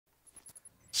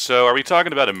So, are we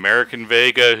talking about American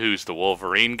Vega, who's the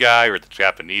Wolverine guy, or the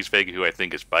Japanese Vega, who I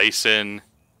think is Bison?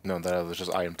 No, that was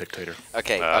just I am dictator.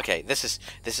 Okay, Uh, okay. This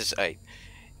is a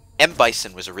M.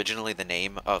 Bison was originally the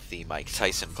name of the Mike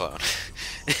Tyson clone.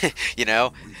 You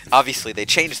know, obviously they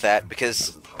changed that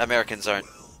because Americans aren't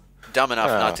dumb enough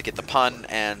not to get the pun,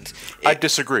 and I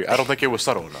disagree. I don't think it was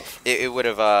subtle enough. it would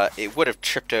have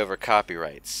tripped over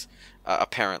copyrights.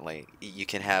 Apparently, you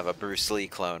can have a Bruce Lee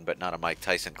clone, but not a Mike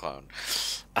Tyson clone.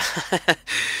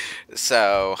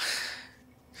 So,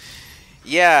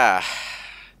 yeah.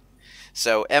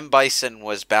 So M. Bison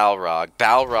was Balrog.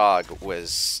 Balrog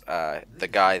was the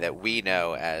guy that we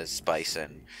know as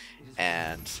Bison,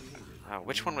 and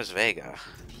which one was Vega?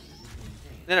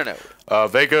 No.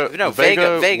 Vega. No,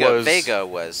 Vega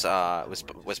was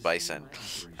Bison.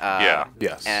 Yeah.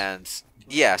 Yes. And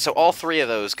yeah, so all three of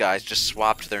those guys just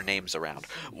swapped their names around.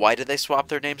 Why did they swap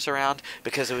their names around?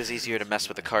 Because it was easier to mess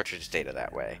with the cartridge data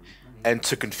that way. And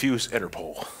to confuse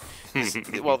Interpol.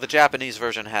 Well, the Japanese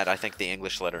version had, I think, the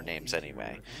English letter names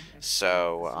anyway.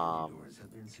 So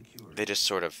they just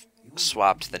sort of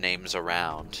swapped the names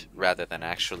around rather than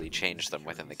actually change them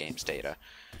within the game's data.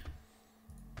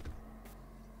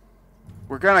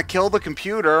 We're gonna kill the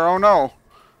computer. Oh no.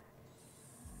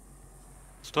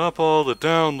 Stop all the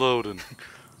downloading. I'm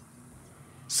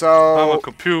So, a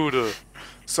computer.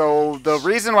 so the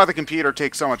reason why the computer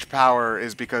takes so much power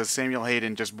is because Samuel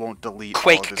Hayden just won't delete all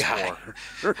Quake of his guy.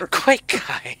 core. Quake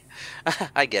guy.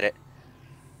 I get it.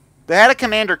 They had a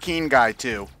Commander Keen guy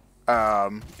too,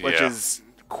 which Yeah. is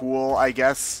cool, I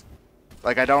guess.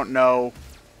 Like, I don't know,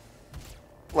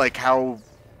 like, how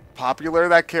popular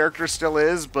that character still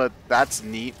is, but that's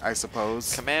neat, I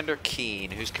suppose. Commander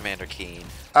Keen. Who's Commander Keen?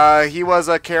 He was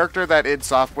a character that id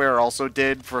Software also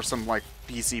did for some, like,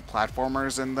 PC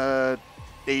platformers in the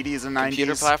 80s and 90s.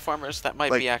 Computer platformers? That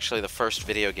might Like- be actually the first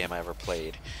video game I ever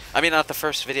played. I mean, not the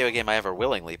first video game I ever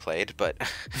willingly played, but...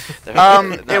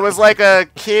 It was like a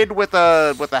kid with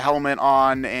a helmet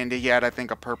on, and he had, I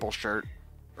think, a purple shirt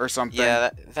or something.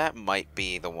 Yeah, that might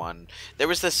be the one. There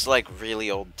was this, like, really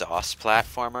old DOS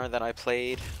platformer that I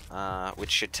played,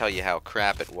 which should tell you how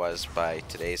crap it was by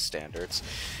today's standards.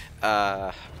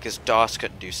 Because DOS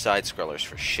couldn't do side-scrollers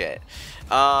for shit.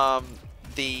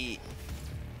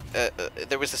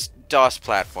 There was this DOS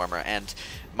platformer, and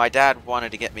my dad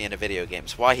wanted to get me into video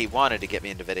games. Why he wanted to get me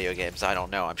into video games, I don't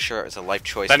know. I'm sure it was a life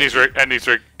choice. And he's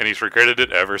regretted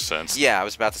it ever since. Yeah, I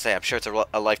was about to say, I'm sure it's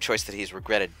a life choice that he's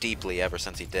regretted deeply ever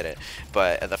since he did it.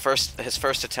 But his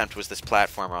first attempt was this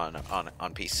platformer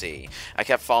on PC. I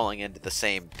kept falling into the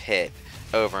same pit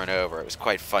over and over. It was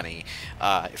quite funny.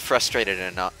 It frustrated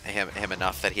him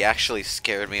enough that he actually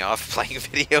scared me off playing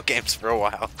video games for a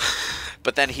while.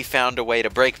 But then he found a way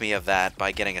to break me of that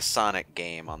by getting a Sonic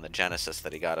game on the Genesis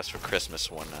that he got us for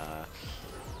Christmas one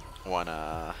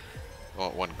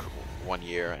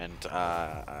year, and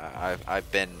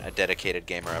I've been a dedicated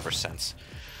gamer ever since.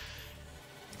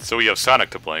 So we have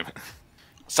Sonic to blame.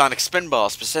 Sonic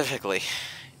Spinball specifically,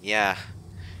 yeah.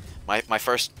 My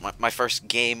first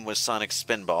game was Sonic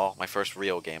Spinball. My first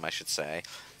real game, I should say.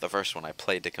 The first one I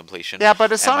played to completion. Yeah,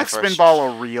 but is And my Sonic first-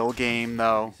 Spinball a real game,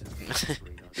 though?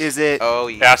 Is it? Oh,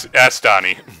 yeah. Ask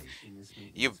Donnie.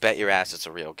 You bet your ass it's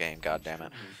a real game. God damn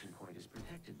it. Point is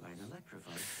protected by an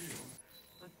electrified field,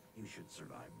 but you should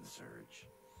survive the surge.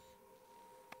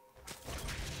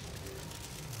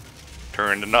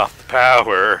 Turned off the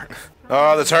power.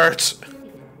 Oh, this hurts.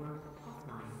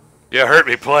 Yeah, hurt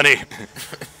me plenty.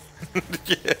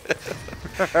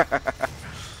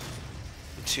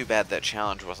 Too bad that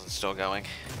challenge wasn't still going.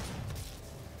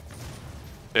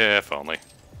 If only.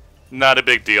 Not a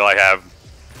big deal. I have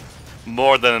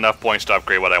more than enough points to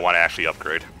upgrade what I want to actually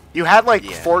upgrade. You had like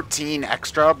Yeah. 14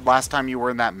 extra last time you were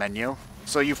in that menu,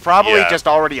 so you've probably Yeah. just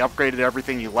already upgraded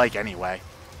everything you like anyway.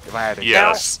 If I had to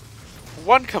Yes. guess.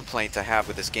 One complaint I have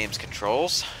with this game's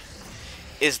controls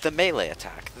is the melee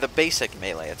attack, the basic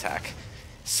melee attack.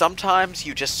 Sometimes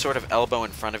you just sort of elbow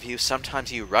in front of you,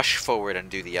 sometimes you rush forward and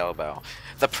do the elbow.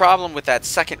 The problem with that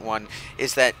second one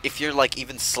is that if you're like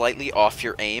even slightly off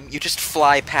your aim, you just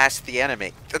fly past the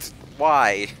enemy. That's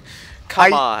why.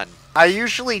 Come on. I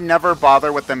usually never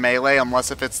bother with the melee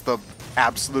unless if it's the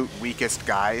absolute weakest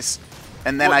guys.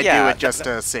 And then Well, I do yeah, it just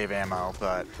to save ammo,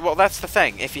 but... Well, that's the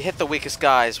thing. If you hit the weakest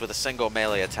guys with a single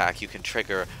melee attack, you can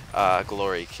trigger a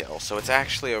glory kill. So it's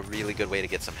actually a really good way to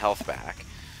get some health back.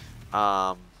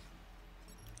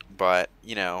 But,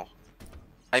 you know,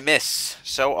 I miss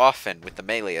so often with the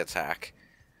melee attack.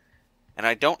 And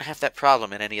I don't have that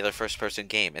problem in any other first-person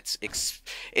game. It's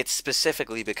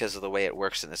specifically because of the way it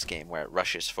works in this game, where it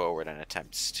rushes forward and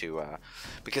attempts to...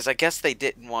 because I guess they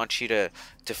didn't want you to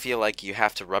feel like you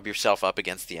have to rub yourself up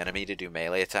against the enemy to do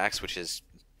melee attacks, which is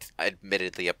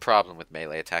admittedly a problem with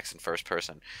melee attacks in first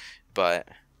person. But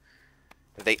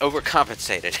they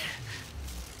overcompensated.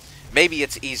 Maybe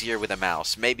it's easier with a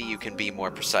mouse. Maybe you can be more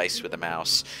precise with a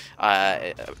mouse.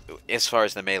 As far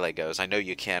as the melee goes, I know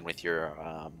you can with your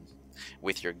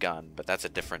gun, but that's a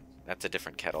different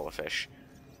kettle of fish.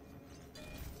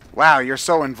 Wow, you're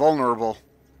so invulnerable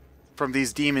from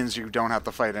these demons you don't have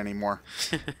to fight anymore.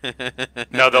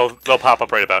 No, they'll pop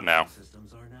up right about now.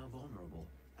 Systems are now vulnerable.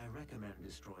 I recommend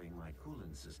destroying my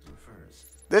coolant system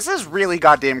first. This is really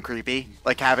goddamn creepy,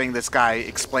 like having this guy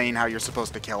explain how you're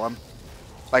supposed to kill him.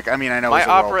 Like, I mean, I know My he's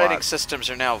a operating robot. systems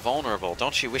are now vulnerable.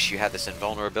 Don't you wish you had this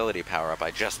invulnerability power-up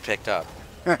I just picked up?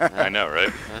 I know,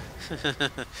 right?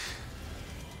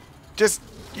 Just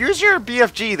use your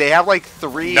BFG. They have like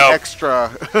 3 Nope.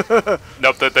 extra.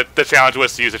 Nope, the challenge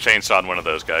was to use a chainsaw on one of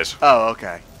those guys. Oh,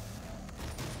 okay.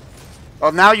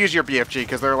 Well, now use your BFG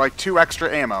because there are like 2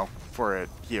 extra ammo for it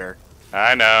here.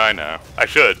 I know. I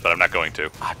should, but I'm not going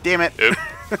to. Ah, damn it. Oop.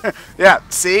 Yeah,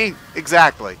 see?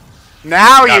 Exactly.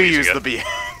 Now Now you I'm use using the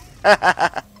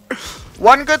BFG.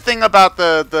 One good thing about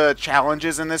the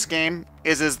challenges in this game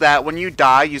is that when you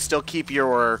die, you still keep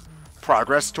your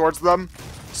progress towards them.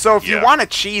 So if you Yeah. want to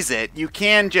cheese it, you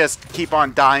can just keep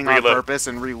on dying on Reload. purpose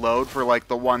and reload for like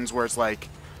the ones where it's like,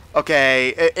 okay,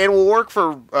 it will work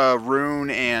for rune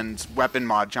and weapon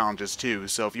mod challenges too.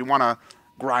 So if you want to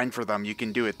grind for them, you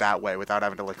can do it that way without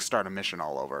having to like start a mission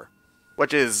all over,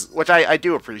 which I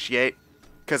do appreciate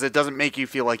because it doesn't make you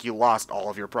feel like you lost all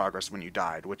of your progress when you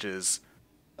died, which is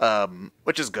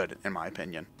good in my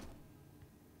opinion.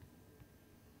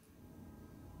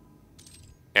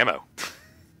 Ammo.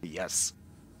 Yes.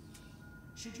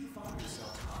 Should you find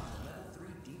yourself on a level 3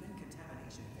 demon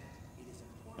contamination event, it is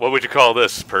important. What would you call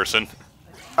this, person?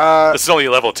 This is only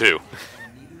level 2.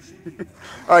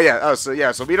 Oh yeah. Oh, so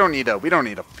yeah. So we don't need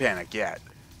to panic yet.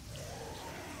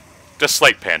 Just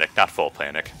slight panic, not full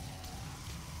panic.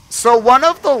 So one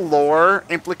of the lore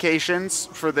implications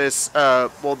for this,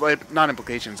 well, not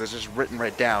implications, it's just written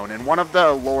right down. In one of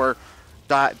the lore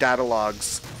data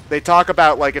logs, they talk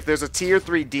about, like, if there's a tier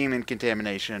 3 demon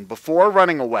contamination, before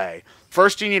running away,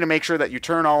 first you need to make sure that you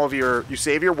turn all of you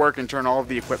save your work and turn all of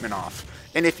the equipment off.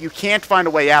 And if you can't find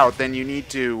a way out, then you need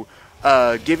to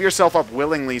give yourself up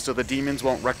willingly so the demons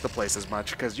won't wreck the place as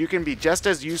much, because you can be just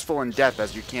as useful in death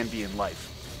as you can be in life.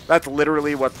 That's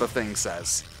literally what the thing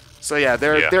says. So yeah,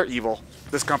 they're evil.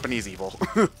 This company's evil.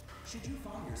 Should you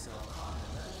find yourself on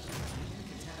a level 3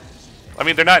 demon contamination event, I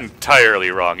mean, they're not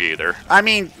entirely wrong either. I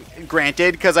mean,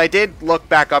 granted, because I did look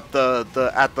back up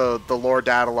the lore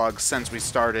data logs since we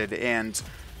started, and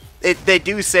they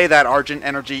do say that Argent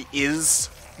energy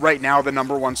is right now the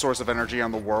 #1 source of energy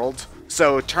on the world.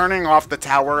 So turning off the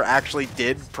tower actually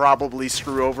did probably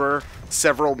screw over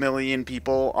several million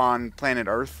people on planet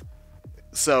Earth.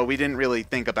 So we didn't really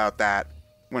think about that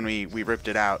when we ripped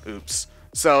it out. Oops.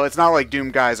 So it's not like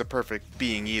Doom Guy's a perfect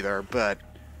being either, but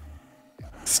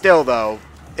still though,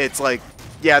 it's like,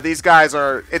 yeah, these guys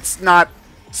are, it's not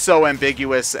so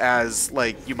ambiguous as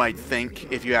like you might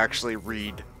think if you actually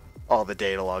read all the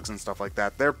data logs and stuff like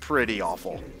that. They're pretty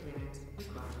awful.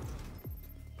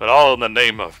 But all in the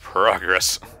name of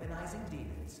progress. weaponizing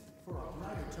demons for a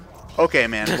brighter tomorrow. Okay,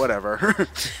 man, whatever.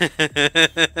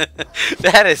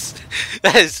 That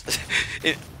is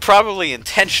probably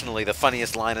intentionally the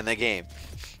funniest line in the game.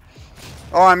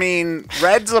 Oh, I mean,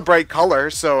 red's a bright color,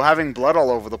 so having blood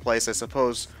all over the place, I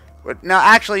suppose. But no,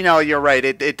 actually, no, you're right.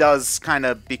 It does kind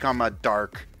of become a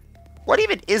dark. What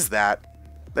even is that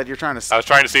you're trying to? I was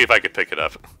trying to see if I could pick it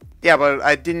up. Yeah, but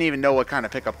I didn't even know what kind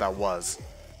of pickup that was.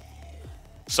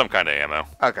 Some kind of ammo.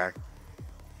 Okay.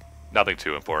 Nothing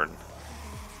too important.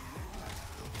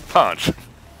 Punch.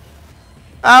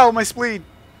 Ow, my spleen.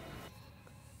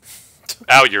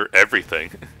 Ow, you're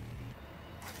everything.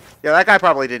 Yeah, that guy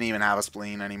probably didn't even have a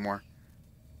spleen anymore.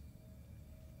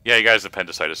 Yeah, you guys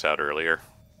appendicitis out earlier.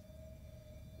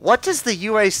 What does the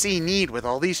UAC need with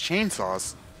all these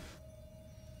chainsaws?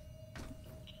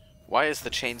 Why is the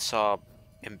chainsaw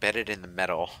embedded in the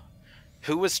metal?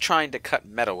 Who was trying to cut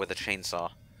metal with a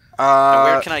chainsaw? And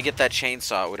where can I get that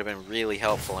chainsaw? It would have been really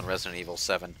helpful in Resident Evil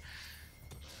 7.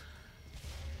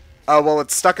 Well,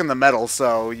 it's stuck in the metal,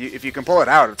 so if you can pull it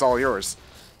out, it's all yours.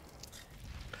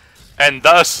 And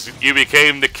thus, you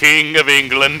became the King of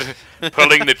England,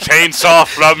 pulling the chainsaw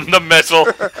from the metal.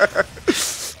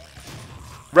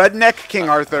 Redneck King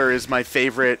Arthur is my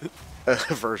favorite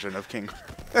version of King.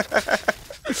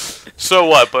 So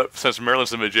what? But since Merlin's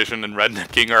the magician and Red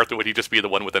King Arthur, would he just be the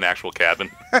one with an actual cabin?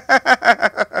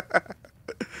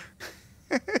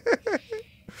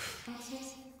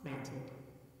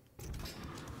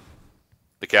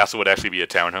 The castle would actually be a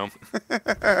townhome.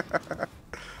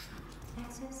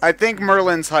 I think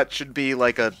Merlin's hut should be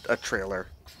like a trailer,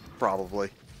 probably.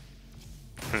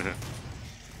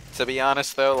 To be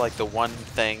honest, though, like the one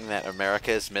thing that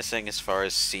America is missing as far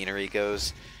as scenery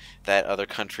goes that other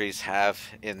countries have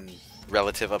in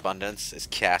relative abundance is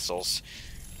castles.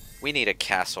 We need a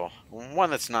castle. One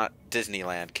that's not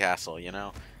Disneyland castle, you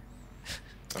know?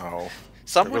 Oh.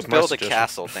 Someone my build a suggestion.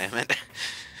 castle, damn it.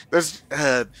 There's,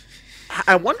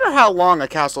 I wonder how long a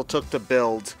castle took to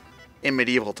build in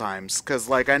medieval times, because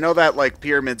like I know that like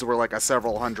pyramids were like a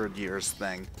several hundred years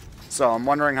thing, so I'm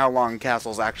wondering how long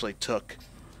castles actually took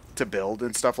to build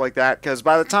and stuff like that. Because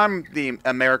by the time the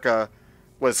America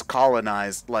was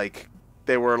colonized, like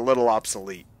they were a little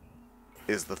obsolete,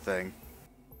 is the thing.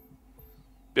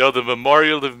 Build a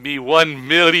memorial of me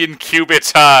 1,000,000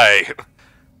 cubits high.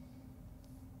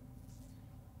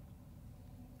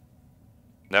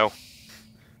 No.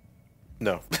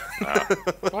 No.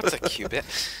 What's a cubit?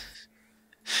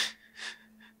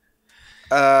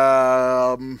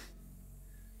 I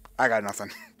got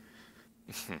nothing.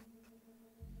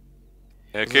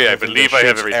 Okay, I believe I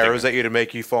have everything. Arrows at you to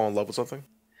make you fall in love with something?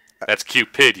 That's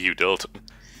Cupid, you dolt.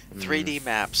 3D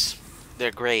maps.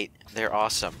 They're great. They're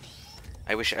awesome.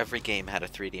 I wish every game had a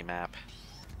 3D map.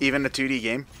 Even a 2D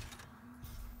game.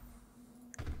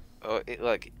 Oh,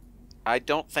 look, I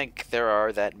don't think there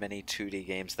are that many 2D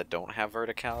games that don't have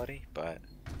verticality, but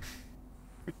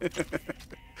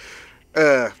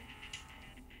The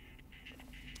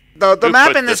Who map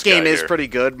put in this this guy game is here? pretty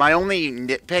good. My only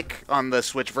nitpick on the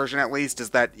Switch version, at least,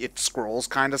 is that it scrolls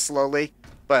kind of slowly.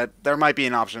 But there might be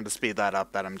an option to speed that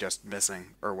up that I'm just missing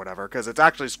or whatever, because it's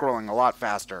actually scrolling a lot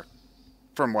faster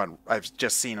from what I've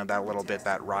just seen of that little bit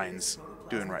that Ryan's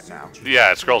doing right now.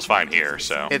 Yeah, it scrolls fine here,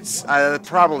 so It's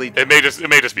probably it may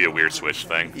just be a weird Switch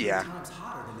thing. yeah. Times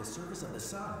hotter than the surface of the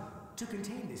sun. To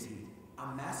contain this heat,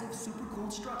 a massive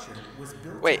supercooled structure was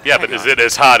built. wait. Yeah, hang but is on. it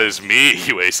as hot as me,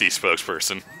 UAC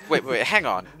spokesperson? Wait, hang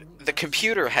on. The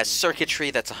computer has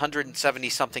circuitry that's 170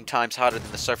 something times hotter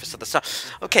than the surface of the sun.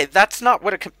 Okay, that's not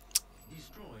what a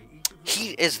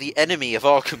heat is the enemy of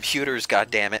all computers.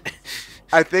 God damn it!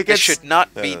 I think This it's should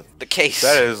not be the case.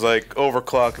 That is like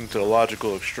overclocking to the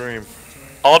logical extreme.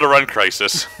 All to run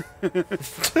Crisis.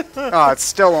 it's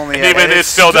still only And even it's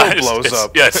still not. blows It's,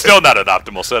 up. yeah, it's still not at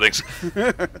optimal settings.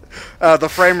 the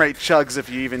frame rate chugs if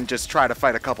you even just try to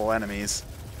fight a couple enemies.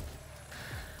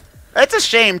 It's a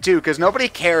shame too, because nobody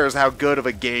cares how good of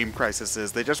a game Crisis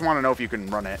is. They just want to know if you can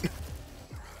run it.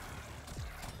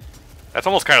 That's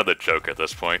almost kind of the joke at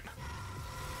this point.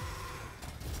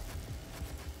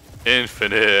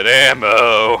 Infinite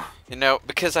ammo. You know,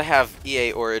 because I have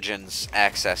EA Origins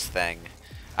access thing,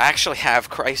 I actually have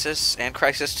Crisis and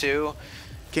Crisis 2.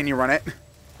 Can you run it?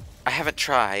 I haven't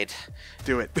tried.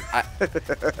 Do it.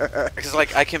 Because,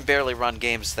 like, I can barely run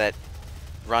games that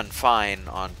run fine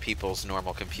on people's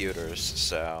normal computers,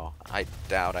 so I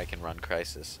doubt I can run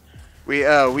Crisis.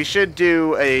 We should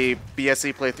do a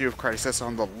BSC playthrough of Crisis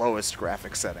on the lowest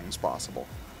graphic settings possible.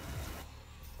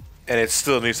 And it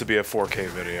still needs to be a 4K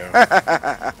video.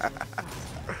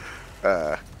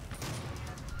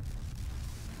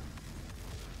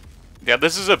 Yeah,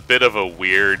 this is a bit of a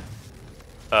weird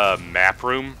map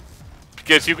room.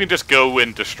 Because you can just go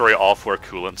and destroy all 4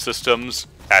 coolant systems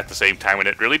at the same time, and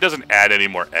it really doesn't add any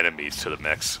more enemies to the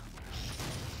mix.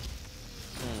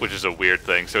 Which is a weird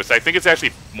thing. So I think it's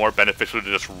actually more beneficial to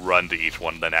just run to each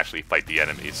one than actually fight the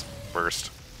enemies first.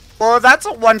 Well, that's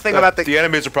one thing about the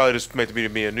enemies are probably just meant to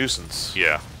be a nuisance.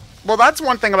 Yeah. Well, that's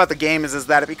one thing about the game is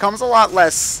that it becomes a lot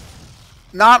less,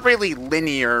 not really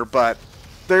linear, but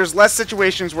there's less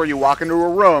situations where you walk into a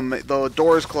room, the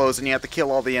doors close, and you have to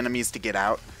kill all the enemies to get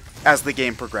out as the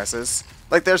game progresses.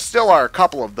 Like, there still are a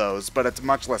couple of those, but it's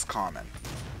much less common.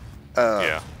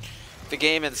 Yeah. The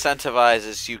game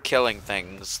incentivizes you killing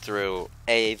things through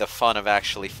A, the fun of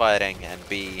actually fighting, and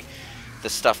B, the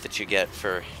stuff that you get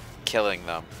for killing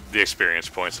them. The experience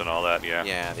points and all that, yeah.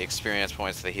 Yeah, the experience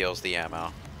points that heals the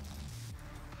ammo.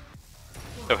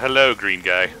 Oh, hello, green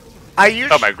guy. I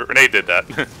Oh, my grenade did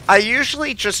that. I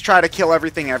usually just try to kill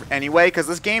everything anyway, because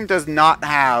this game does not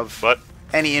have What?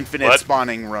 any infinite What?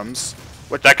 spawning rooms.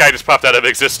 Which, That guy just popped out of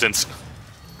existence.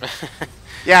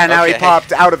 yeah, now he Okay.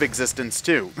 popped out of existence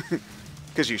too,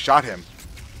 because you shot him.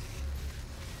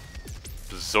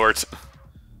 Zort.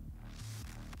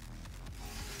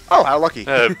 Oh, how lucky!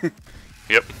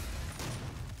 Yep.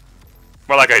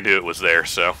 More like I knew it was there,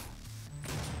 so.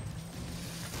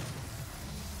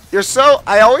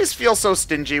 I always feel so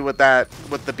stingy with that,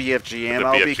 with the BFG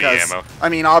ammo, BFG because, ammo. I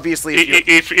mean, obviously,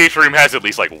 if Each room has at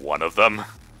least like one of them,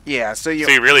 yeah, so so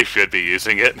you really should be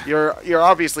using it. you're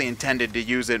obviously intended to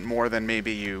use it more than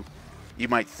maybe you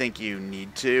might think you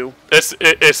need to.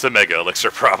 It's the Mega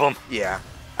Elixir problem. Yeah.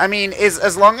 I mean,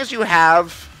 as long as you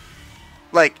have,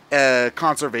 like,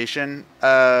 conservation,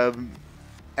 and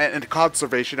a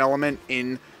conservation element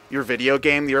in your video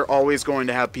game, you're always going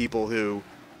to have people who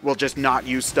will just not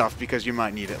use stuff because you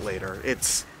might need it later.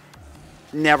 It's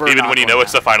never Even not when you going know to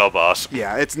it's the happen. final boss.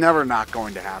 Yeah, it's never not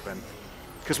going to happen.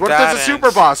 Because what if That there's a super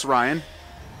is- boss, Ryan?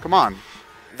 Come on.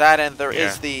 That and there Yeah.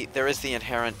 is the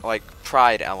inherent like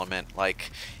pride element.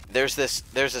 Like there's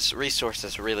this resource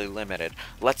that's really limited.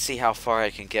 Let's see how far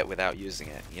I can get without using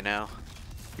it. You know.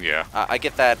 Yeah. I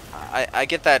get that. I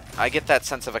get that. I get that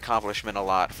sense of accomplishment a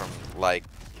lot from like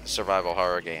survival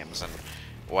horror games and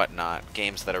whatnot.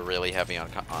 Games that are really heavy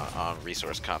on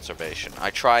resource conservation. I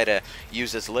try to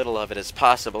use as little of it as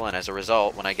possible, and as a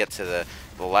result, when I get to the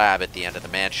lab at the end of the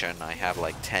mansion, I have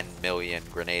like 10 million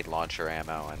grenade launcher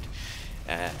ammo,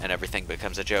 and everything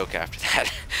becomes a joke after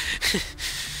that.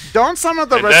 Don't some of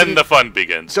the And then the fun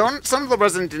begins. Don't some of the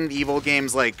Resident Evil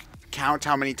games like count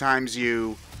how many times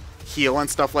you heal and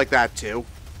stuff like that too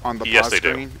on the Yes, pause they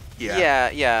do. screen? Yeah.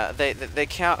 Yeah. They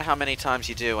count how many times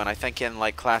you do, and I think in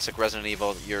like classic Resident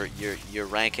Evil, your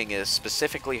ranking is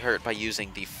specifically hurt by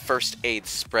using the first aid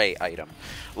spray item.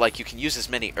 Like you can use as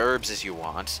many herbs as you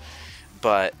want,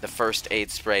 but the first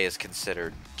aid spray is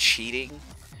considered cheating,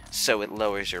 so it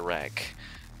lowers your rank.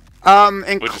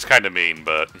 Which is kind of mean,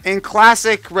 but In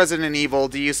classic Resident Evil,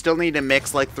 do you still need to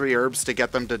mix like 3 herbs to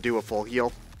get them to do a full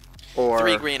heal? Or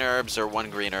 3 green herbs or 1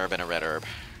 green herb and a red herb.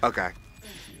 Okay.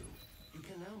 You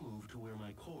can now move to where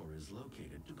my core is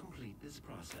located to complete this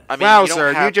process. I mean, Wow, you don't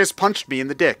sir, have, you just punched me in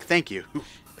the dick. Thank you.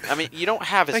 I mean, you don't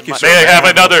have as Thank you, much. sir. may I have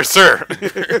another, sir?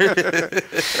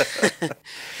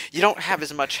 You don't have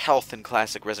as much health in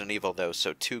classic Resident Evil though,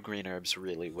 so 2 green herbs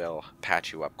really will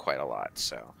patch you up quite a lot.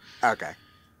 So Okay.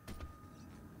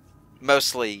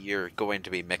 mostly you're going to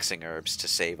be mixing herbs to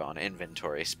save on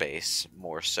inventory space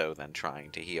more so than trying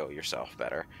to heal yourself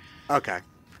better. Okay.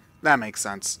 That makes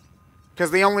sense.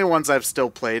 Because the only ones I've still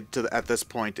played at this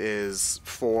point is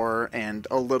 4 and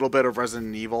a little bit of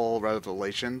Resident Evil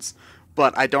Revelations.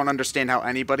 But I don't understand how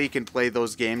anybody can play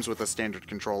those games with a standard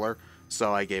controller,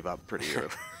 so I gave up pretty early.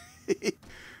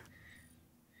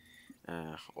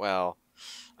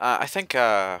 I think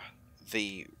the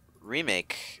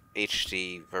remake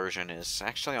HD version is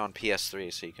actually on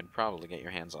PS3, so you can probably get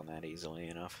your hands on that easily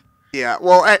enough. Yeah,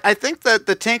 well, I think that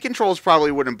the tank controls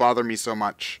probably wouldn't bother me so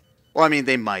much. Well, I mean,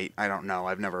 they might. I don't know.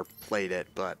 I've never played it,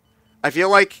 but I feel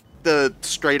like the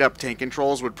straight-up tank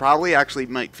controls would probably actually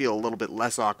might feel a little bit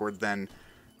less awkward than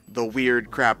the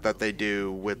weird crap that they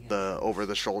do with the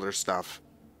over-the-shoulder stuff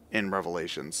in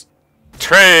Revelations.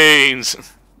 Trains!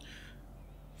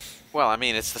 Well, I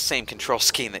mean, it's the same control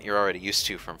scheme that you're already used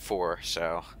to from 4,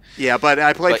 so... Yeah, but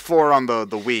I played But- 4 on the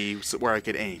Wii, where I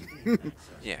could aim.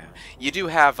 Yeah. You do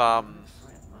have the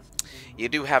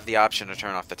option to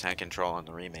turn off the tank control on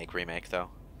the remake though.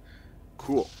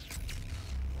 Cool.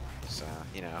 So,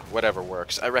 you know, whatever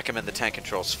works. I recommend the tank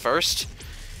controls first,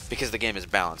 because the game is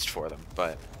balanced for them,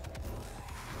 but...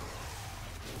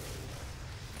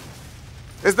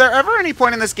 Is there ever any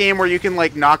point in this game where you can,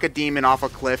 like, knock a demon off a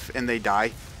cliff and they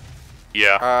die?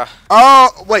 Yeah. Oh,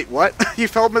 wait, what? You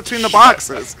fell between the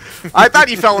boxes. I thought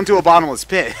you fell into a bottomless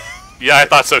pit. Yeah, I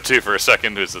thought so too for a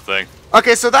second, is the thing.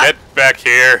 Okay, so Get back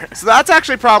here. that's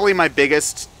actually probably my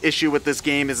biggest issue with this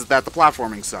game is that the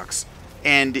platforming sucks.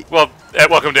 And Well,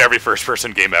 welcome to every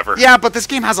first-person game ever. yeah, but this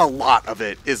game has a lot of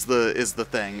it. Is the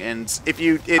thing, and if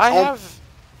you, I have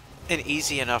an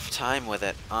easy enough time with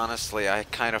it, honestly. I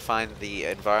kind of find the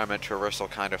environment traversal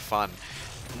kind of fun.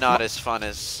 Not as fun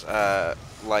as,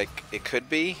 like, it could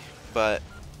be, but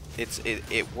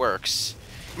it works.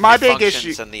 My It big functions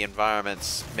issue- and the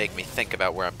environments make me think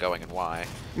about where I'm going and why.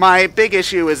 My big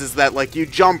issue is that, like, you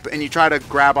jump and you try to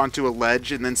grab onto a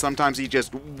ledge, and then sometimes you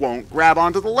just won't grab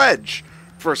onto the ledge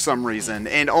for some reason.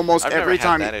 And almost I've every never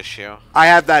time had that issue. I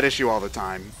have that issue all the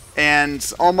time. And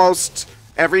almost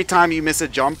every time you miss a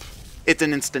jump, it's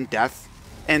an instant death.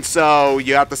 And so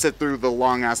you have to sit through the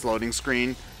long ass loading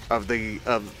screen of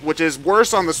which is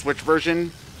worse on the Switch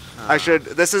version.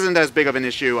 This isn't as big of an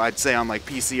issue, I'd say, on like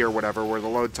PC or whatever, where the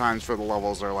load times for the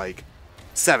levels are like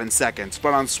 7 seconds.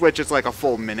 But on Switch, it's like a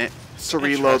full minute to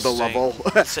reload the level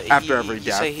So after every you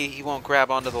death. say he won't grab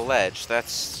onto the ledge.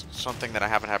 That's something that I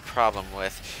haven't had a problem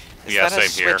with. Is Yeah, that a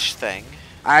same here. Switch thing?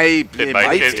 It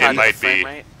might Tied to the be. frame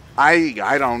rate?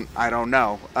 I don't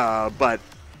know. But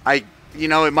I you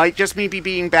know, it might just be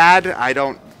being bad. I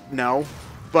don't know.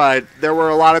 But there were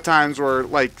a lot of times where,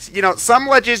 like, you know, some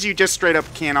ledges you just straight up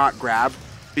cannot grab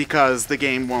because the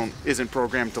game isn't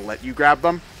programmed to let you grab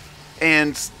them.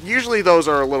 And usually those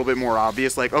are a little bit more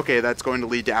obvious, like, okay, that's going to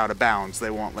lead to out of bounds. They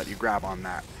won't let you grab on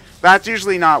that. That's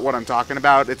usually not what I'm talking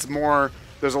about. It's more,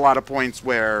 there's a lot of points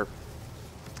where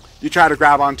you try to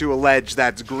grab onto a ledge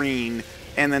that's green,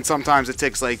 and then sometimes it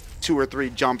takes like 2 or 3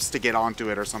 jumps to get onto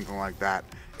it or something like that.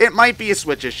 It might be a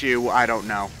Switch issue, I don't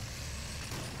know.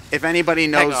 If anybody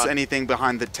knows anything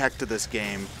behind the tech to this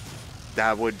game,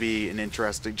 that would be an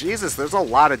interesting... Jesus, there's a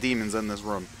lot of demons in this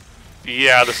room.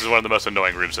 Yeah, this is one of the most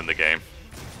annoying rooms in the game.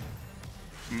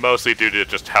 Mostly due to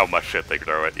just how much shit they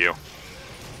throw at you.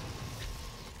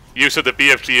 Use of the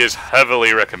BFG is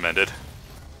heavily recommended.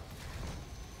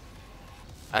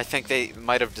 I think they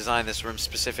might have designed this room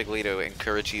specifically to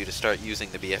encourage you to start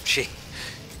using the BFG.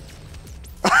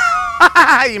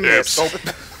 You missed.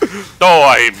 Oh,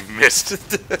 I missed.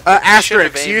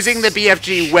 Asterisk, using the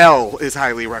BFG well is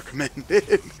highly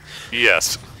recommended.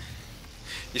 Yes.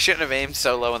 You shouldn't have aimed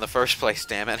so low in the first place,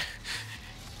 damn it.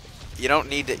 You don't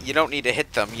need to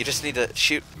hit them. You just need to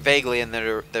shoot vaguely in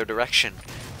their direction.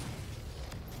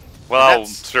 Well,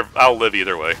 I'll live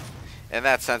either way. In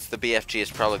that sense, the BFG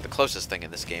is probably the closest thing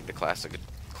in this game to classic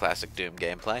Doom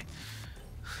gameplay.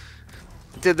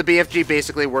 Did the BFG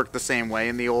basically work the same way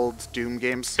in the old Doom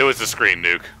games? It was the screen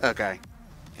nuke. Okay.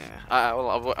 Yeah.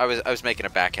 Well, I was making a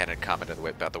backhanded comment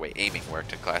about the way aiming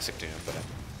worked in classic Doom, but.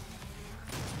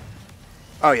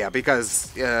 Oh yeah,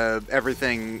 because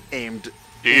everything aimed.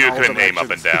 You couldn't aim up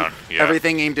and down. Yeah.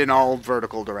 Everything aimed in all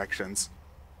vertical directions.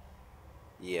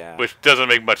 Yeah. Which doesn't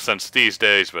make much sense these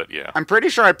days, but yeah. I'm pretty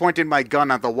sure I pointed my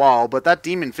gun at the wall, but that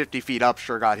demon 50 feet up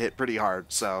sure got hit pretty hard,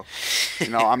 so, you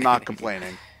know, I'm not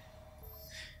complaining.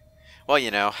 Well, you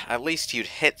know, at least you'd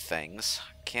hit things.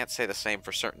 Can't say the same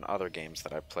for certain other games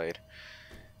that I've played.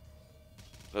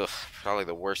 Ugh, probably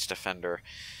the worst defender.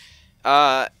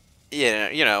 Yeah,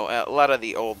 you know, a lot of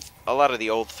the old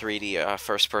 3D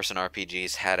first-person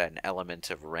RPGs had an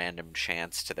element of random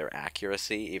chance to their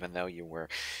accuracy, even though you were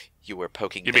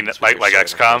poking. You mean things like with your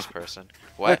sword in XCOM? first person.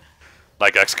 What?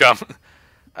 Like XCOM?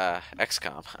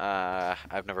 XCOM.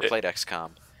 I've never played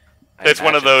XCOM. It's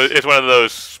one of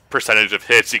those percentage of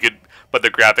hits you could, but the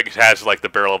graphic has like the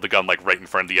barrel of the gun like right in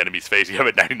front of the enemy's face. You have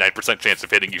a 99% chance of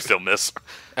hitting, you still miss.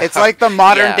 It's like the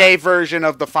modern day version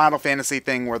of the Final Fantasy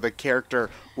thing where the character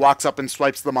walks up and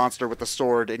swipes the monster with the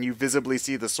sword, and you visibly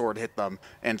see the sword hit them,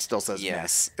 and still says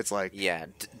miss. It's like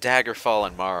Daggerfall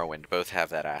and Morrowind both have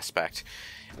that aspect,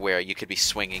 where you could be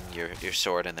swinging your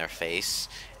sword in their face,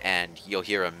 and you'll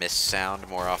hear a miss sound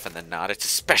more often than not. It's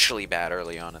especially bad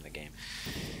early on in the game.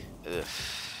 Ugh.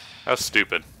 How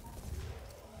stupid.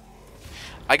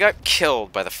 I got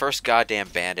killed by the first goddamn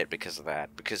bandit because of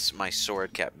that, because my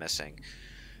sword kept missing.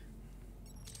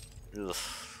 Ugh.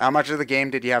 How much of the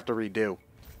game did you have to redo?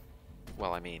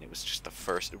 Well, I mean, it was just the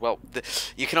first... Well,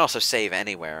 you can also save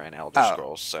anywhere in Elder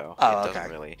Scrolls, so it doesn't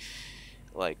really...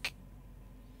 Like,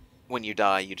 when you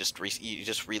die, you just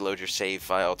reload your save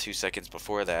file 2 seconds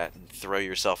before that and throw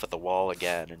yourself at the wall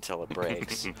again until it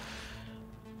breaks.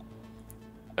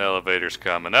 Elevator's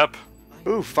coming up.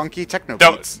 Ooh, funky techno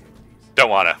beats. Don't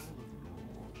wanna.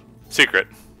 Secret.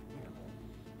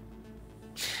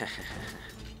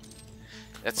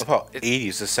 That's how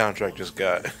 80s the soundtrack just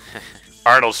got.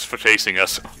 Arnold's chasing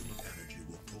us.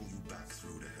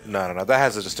 No. That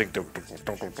has a distinctive.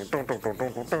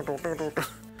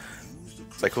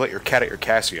 It's like let your cat at your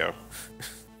Casio.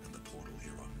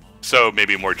 So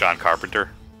maybe more John Carpenter.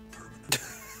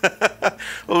 A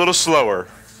little slower.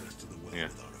 Yeah.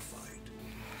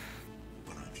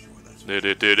 Do.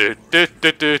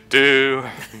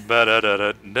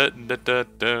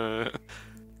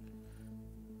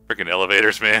 Freaking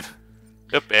elevators, man.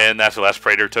 Yep, and that's the last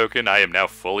Praetor token. I am now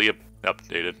fully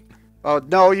updated. Oh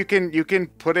no, you can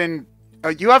put in.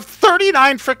 You have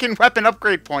 39 freaking weapon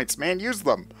upgrade points, man. Use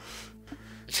them.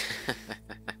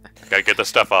 Gotta get the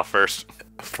stuff off first.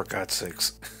 For God's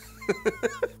sakes.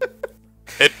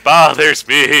 It bothers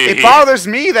me. It bothers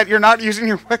me that you're not using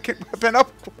your weapon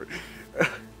upgrade.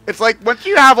 It's like once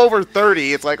you have over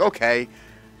 30, it's like okay,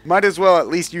 might as well at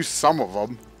least use some of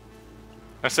them.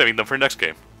 I'm saving them for next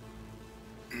game.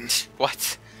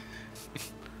 What?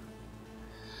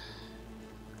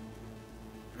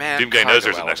 Man, Doom Guy knows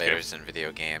cargo there's a next game. elevators in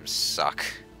video games suck.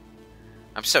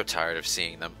 I'm so tired of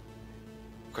seeing them.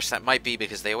 Of course, that might be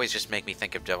because they always just make me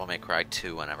think of Devil May Cry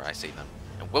 2 whenever I see them.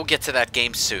 And we'll get to that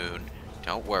game soon.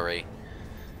 Don't worry.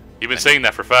 You've been saying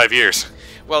that for 5 years.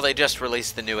 Well, they just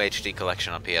released the new HD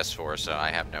collection on PS4, so I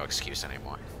have no excuse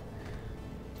anymore.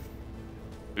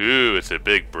 Ooh, it's a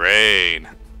big brain.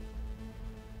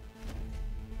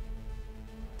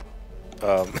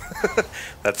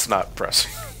 That's not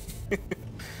pressing.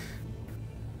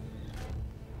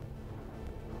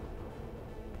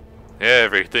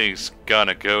 Everything's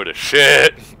gonna go to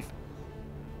shit.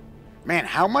 Man,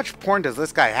 how much porn does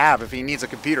this guy have if he needs a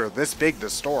computer this big to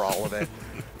store all of it?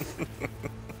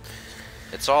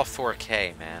 It's all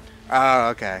 4K, man. Oh,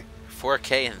 okay.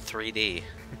 4K and 3D.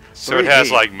 So it has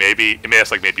 3D.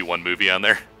 like maybe one movie on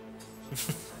there.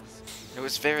 It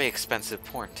was very expensive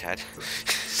porn, Ted.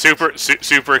 Super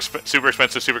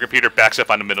expensive supercomputer backs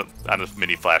up on a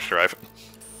mini flash drive.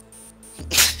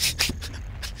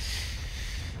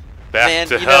 Back Man,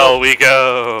 to you hell know, we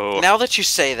go. Now that you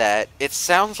say that, it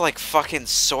sounds like fucking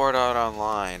Sword Art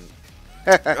Online.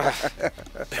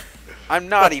 I'm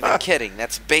not even kidding.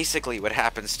 That's basically what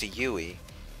happens to Yui.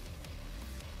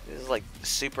 This is like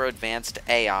super advanced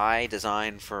AI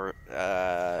designed for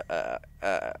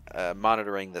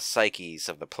monitoring the psyches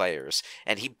of the players,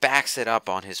 and he backs it up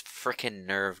on his frickin'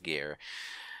 nerve gear.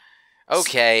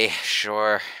 Okay,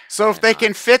 sure. So if they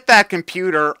can fit that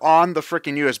computer on the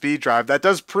freaking USB drive, that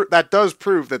does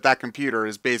prove that computer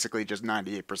is basically just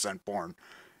 98% porn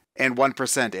and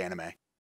 1% anime.